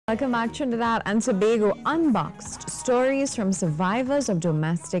Welcome back, Trinidad and Tobago Unboxed, stories from survivors of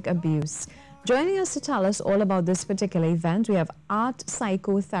domestic abuse. Joining us to tell us all about this particular event, we have art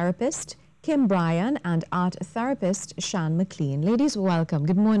psychotherapist Kim Bryan and art therapist Shan McLean. Ladies, welcome.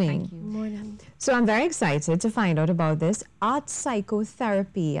 Good morning. Thank you. Good morning. So I'm very excited to find out about this. Art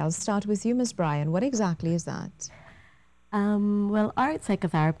psychotherapy. I'll start with you, Ms. Bryan. What exactly is that? Well, art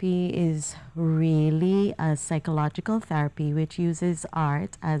psychotherapy is really a psychological therapy which uses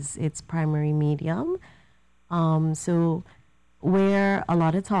art as its primary medium. So where a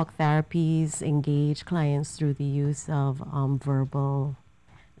lot of talk therapies engage clients through the use of verbal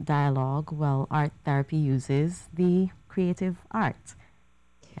dialogue, well, art therapy uses the creative art.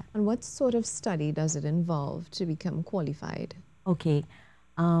 Yeah. And what sort of study does it involve to become qualified? Okay.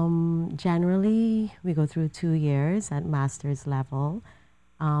 Generally, we go through 2 years at master's level.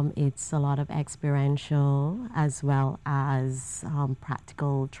 It's a lot of experiential as well as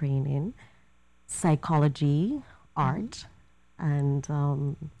practical training, psychology, art, and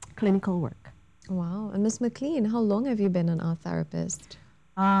clinical work. Wow. And Ms. McLean, how long have you been an art therapist?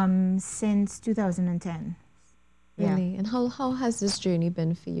 Since 2010. Really? Yeah. And how has this journey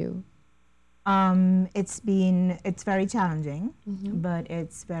been for you? It's very challenging, but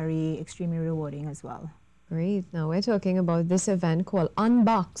it's extremely rewarding as well. Great. Now we're talking about this event called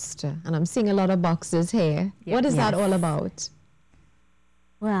Unboxed, and I'm seeing a lot of boxes here. Yes. What is that all about?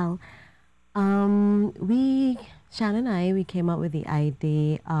 Well, Shan and I, we came up with the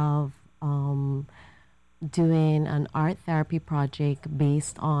idea of doing an art therapy project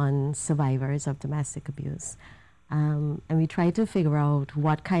based on survivors of domestic abuse. And we tried to figure out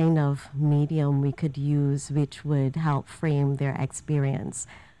what kind of medium we could use which would help frame their experience.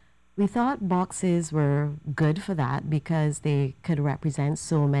 We thought boxes were good for that because they could represent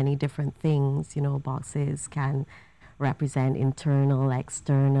so many different things. You know, boxes can represent internal,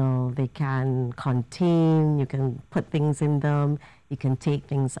 external, they can contain, you can put things in them, you can take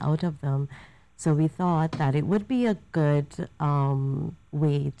things out of them. So we thought that it would be a good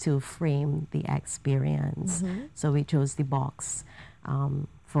way to frame the experience. So we chose the box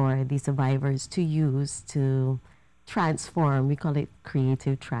for the survivors to use to transform, we call it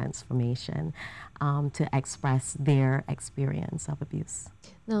creative transformation, to express their experience of abuse.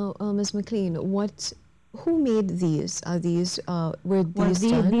 Now, Ms. McLean, who made these? Were these Well,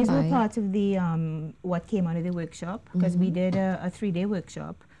 done these by? were part of the what came out of the workshop, because we did a 3-day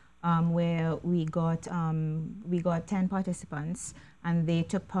workshop where we got 10 participants, and they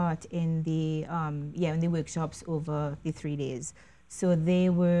took part in the in the workshops over the 3 days. So they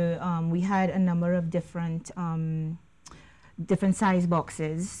were we had a number of different size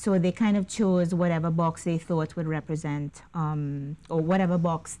boxes, so they kind of chose whatever box they thought would represent or whatever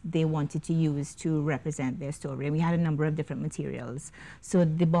box they wanted to use to represent their story. And we had a number of different materials, so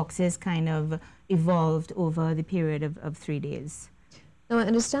the boxes kind of evolved over the period of 3 days. Now, I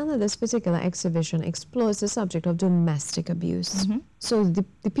understand that this particular exhibition explores the subject of domestic abuse. So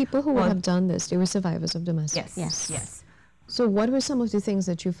the people who would have done this, they were survivors of domestic abuse. Yes. So what were some of the things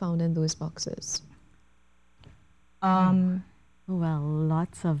that you found in those boxes? Well,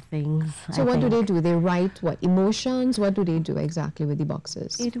 lots of things. So what do they do? They write what? Emotions? What do they do exactly with the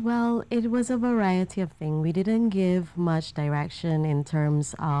boxes? It was a variety of things. We didn't give much direction in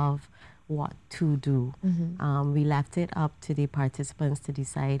terms of what to do. We left it up to the participants to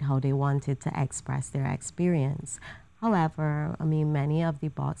decide how they wanted to express their experience. However, I mean, many of the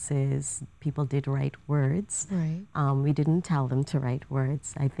boxes, people did write words. Right. We didn't tell them to write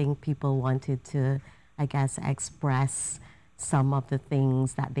words. I think people wanted to, I guess, express some of the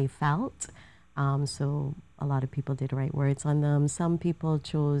things that they felt. So a lot of people did write words on them. Some people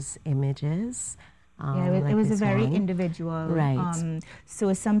chose images. It was a very individual. Right.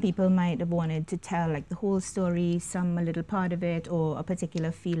 So some people might have wanted to tell like the whole story, some a little part of it, or a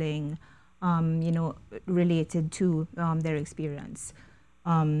particular feeling, you know, related to their experience.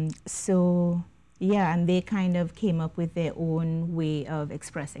 So yeah, and they kind of came up with their own way of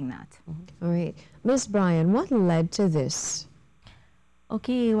expressing that. All right. Ms. Bryan, what led to this?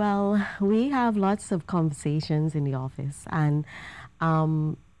 Okay, well, we have lots of conversations in the office, and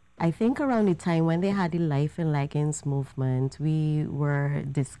I think around the time when they had the Life in Leggings movement, we were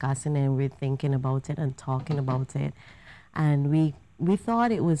discussing and we were thinking about it and talking about it, and we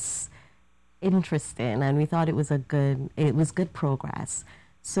thought it was interesting, and we thought it was good progress.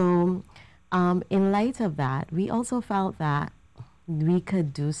 So in light of that, we also felt that we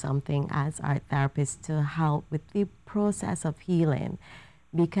could do something as art therapists to help with the process of healing,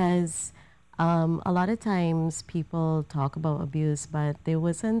 because a lot of times people talk about abuse, but there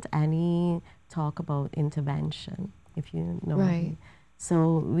wasn't any talk about intervention, if you know what I mean.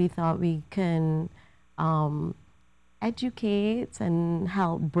 So we thought we can educate and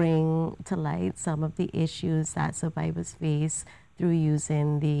help bring to light some of the issues that survivors face through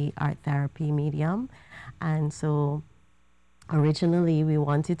using the art therapy medium. And so originally we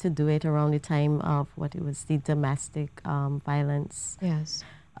wanted to do it around the time of what it was, the domestic violence Yes.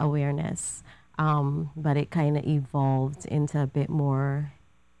 awareness. But it kind of evolved into a bit more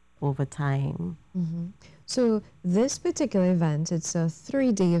over time. So this particular event, it's a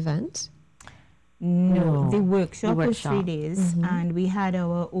 3-day event. No, the workshop was 3 workshop. days, and we had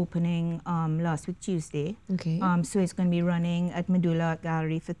our opening last week Tuesday. Okay. So it's going to be running at Medulla Art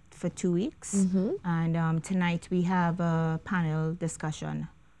Gallery for 2 weeks. And tonight we have a panel discussion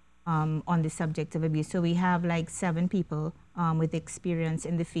on the subject of abuse. So we have like 7 people with experience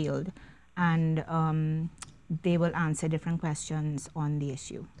in the field, and they will answer different questions on the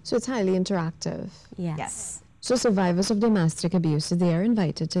issue. So it's highly interactive. Yes. Yes. So survivors of domestic abuse, they are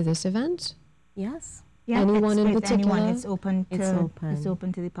invited to this event? Yes. Yeah, Anyone in with anyone. particular? It's open to It's open. It's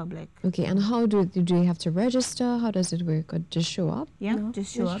open to the public. Okay, and how do you have to register? How does it work? Or just show up? Yeah, No,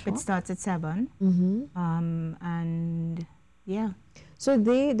 just show just up. show It up. starts at 7. And yeah. So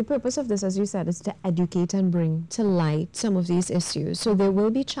the purpose of this, as you said, is to educate and bring to light some of these issues. So they will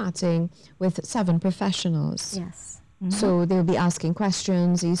be chatting with 7 professionals. Yes. So they'll be asking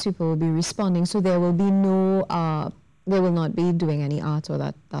questions. These people will be responding. So there will be no, they will not be doing any art or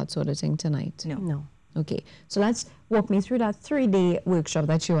that sort of thing tonight. No. No. Okay, so let's walk me through that 3-day workshop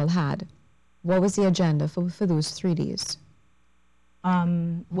that you all had. What was the agenda for those 3 days?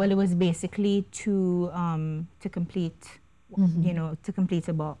 Well, it was basically to complete, to complete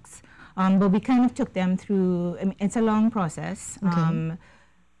a box. But we kind of took them through. I mean, it's a long process. Okay.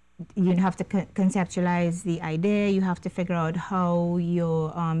 You have to conceptualize the idea. You have to figure out how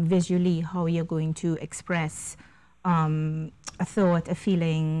you're visually how you're going to express a thought, a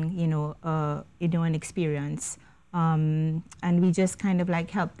feeling, an experience. And we just kind of like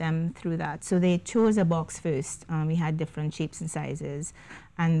helped them through that. So they chose a box first. We had different shapes and sizes.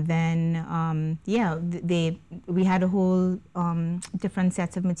 And then, we had a whole different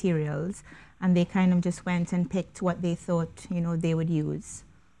sets of materials. And they kind of just went and picked what they thought, they would use.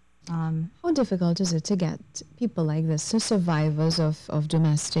 How difficult is it to get people like this, so survivors of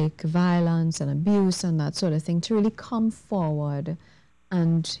domestic violence and abuse and that sort of thing, to really come forward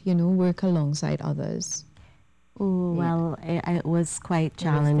and, work alongside others? Oh, well, it was quite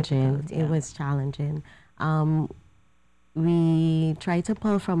challenging. difficult, yeah. It was challenging. We tried to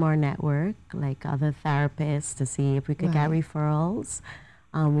pull from our network, like other therapists, to see if we could get Right. referrals.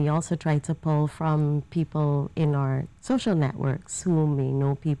 We also tried to pull from people in our social networks who may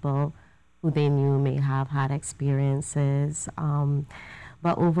know people who they knew may have had experiences.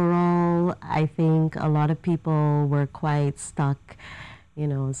 But overall, I think a lot of people were quite stuck.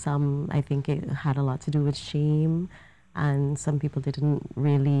 Some, I think it had a lot to do with shame, and some people didn't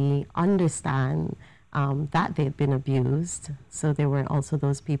really understand that they'd been abused. So there were also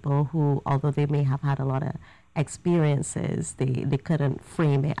those people who, although they may have had a lot of experiences, they couldn't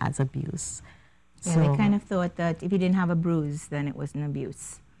frame it as abuse. Yeah, they kind of thought that if you didn't have a bruise, then it was an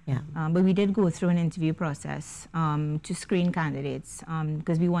abuse. Yeah. But we did go through an interview process to screen candidates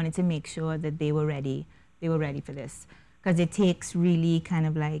because we wanted to make sure that they were ready. They were ready for this, because it takes really kind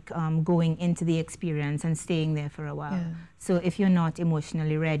of like going into the experience and staying there for a while. Yeah. So if you're not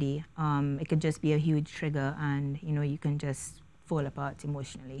emotionally ready, it could just be a huge trigger, and you can just fall apart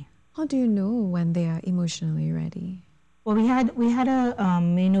emotionally. How do you know when they are emotionally ready? Well, we had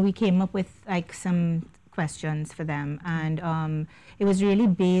a we came up with like some questions for them, and it was really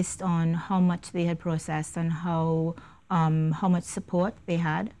based on how much they had processed and how much support they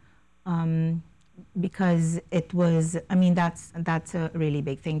had, because it was, that's a really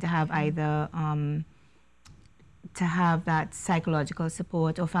big thing to have, either to have that psychological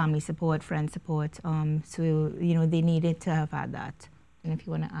support or family support, friend support. So they needed to have had that. And if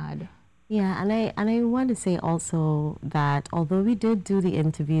you want to add. Yeah, and I want to say also that although we did do the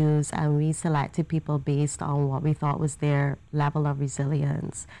interviews and we selected people based on what we thought was their level of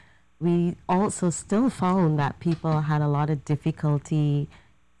resilience, we also still found that people had a lot of difficulty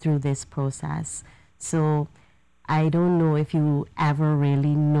through this process. So I don't know if you ever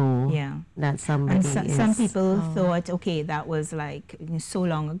really know that somebody and some people thought, okay, that was like so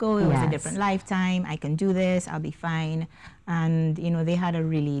long ago, it was a different lifetime, I can do this, I'll be fine. And, they had a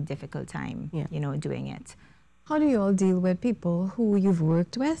really difficult time, doing it. How do you all deal with people who you've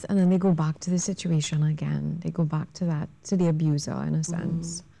worked with and then they go back to the situation again? They go back to the abuser in a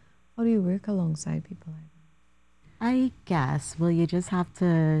sense. How do you work alongside people like that? I guess, well, you just have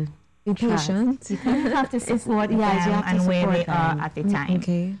to Be patient. You kind of have to support them you have to and where support they are them. at the time.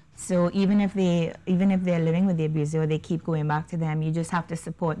 Okay. So even if they're living with the abuser or they keep going back to them, you just have to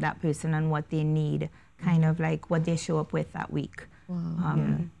support that person on what they need, kind of like what they show up with that week.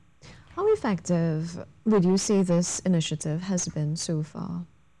 Wow. How effective would you say this initiative has been so far?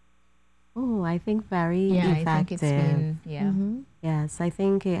 Oh, I think very Yeah, effective. I think it's been, yeah. Yes, I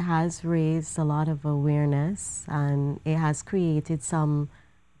think it has raised a lot of awareness and it has created some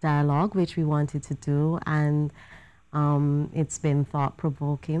dialogue, which we wanted to do, and it's been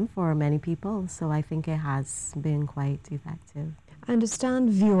thought-provoking for many people, so I think it has been quite effective. I understand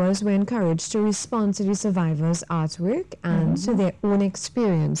viewers were encouraged to respond to the survivors' artwork and to their own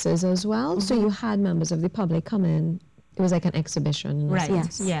experiences as well. So you had members of the public come in. It was like an exhibition. Right.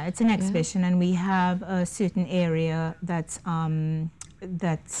 Yes. Yeah, it's an exhibition, and we have a certain area that's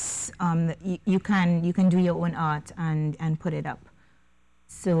you can do your own art and put it up.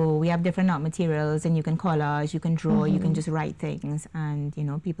 So we have different art materials, and you can collage, you can draw, you can just write things, and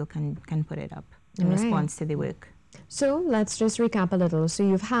people can put it up in response to the work. So let's just recap a little. So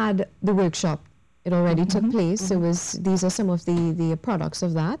you've had the workshop. It already took place. These are some of the products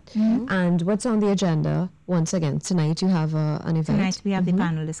of that. And what's on the agenda? Once again, tonight you have an event. Tonight we have the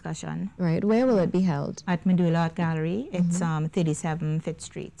panel discussion. Right. Where will it be held? At Medulla Art Gallery. It's 37 5th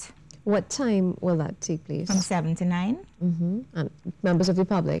Street. What time will that take place? From 7 to 9. And members of the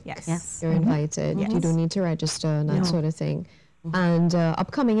public? Yes. Yes. You're invited. Yes. You don't need to register and that sort of thing. And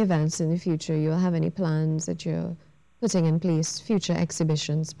upcoming events in the future, you'll have any plans that you're putting in place? Future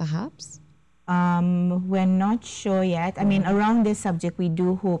exhibitions, perhaps? We're not sure yet. I mean, around this subject, we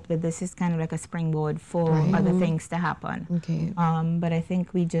do hope that this is kind of like a springboard for other things to happen. Okay. But I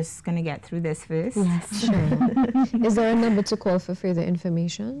think we're just going to get through this first. Yes. Sure. Is there a number to call for further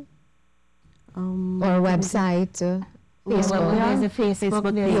information? Or a website? Facebook? Well, there's a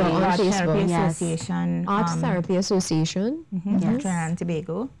Facebook, there's Yeah, the on Art Therapy Facebook. Yes. Association. Art Therapy Association Trinidad and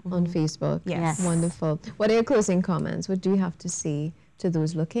Tobago. on Facebook. Yes. Wonderful. What are your closing comments? What do you have to say to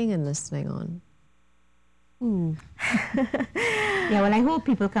those looking and listening on? Yeah, well, I hope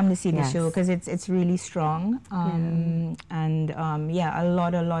people come to see the Yes. show because it's really strong. And a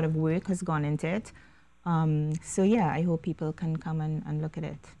lot of work has gone into it. So yeah, I hope people can come and look at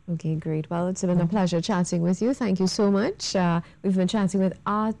it. Okay, great. Well, it's been a pleasure chatting with you. Thank you so much. We've been chatting with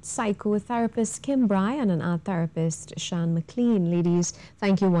art psychotherapist Kim Bry and an art therapist, Shan McLean. Ladies,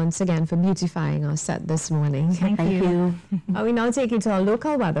 thank you once again for beautifying our set this morning. Thank you. We now take you to our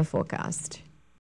local weather forecast.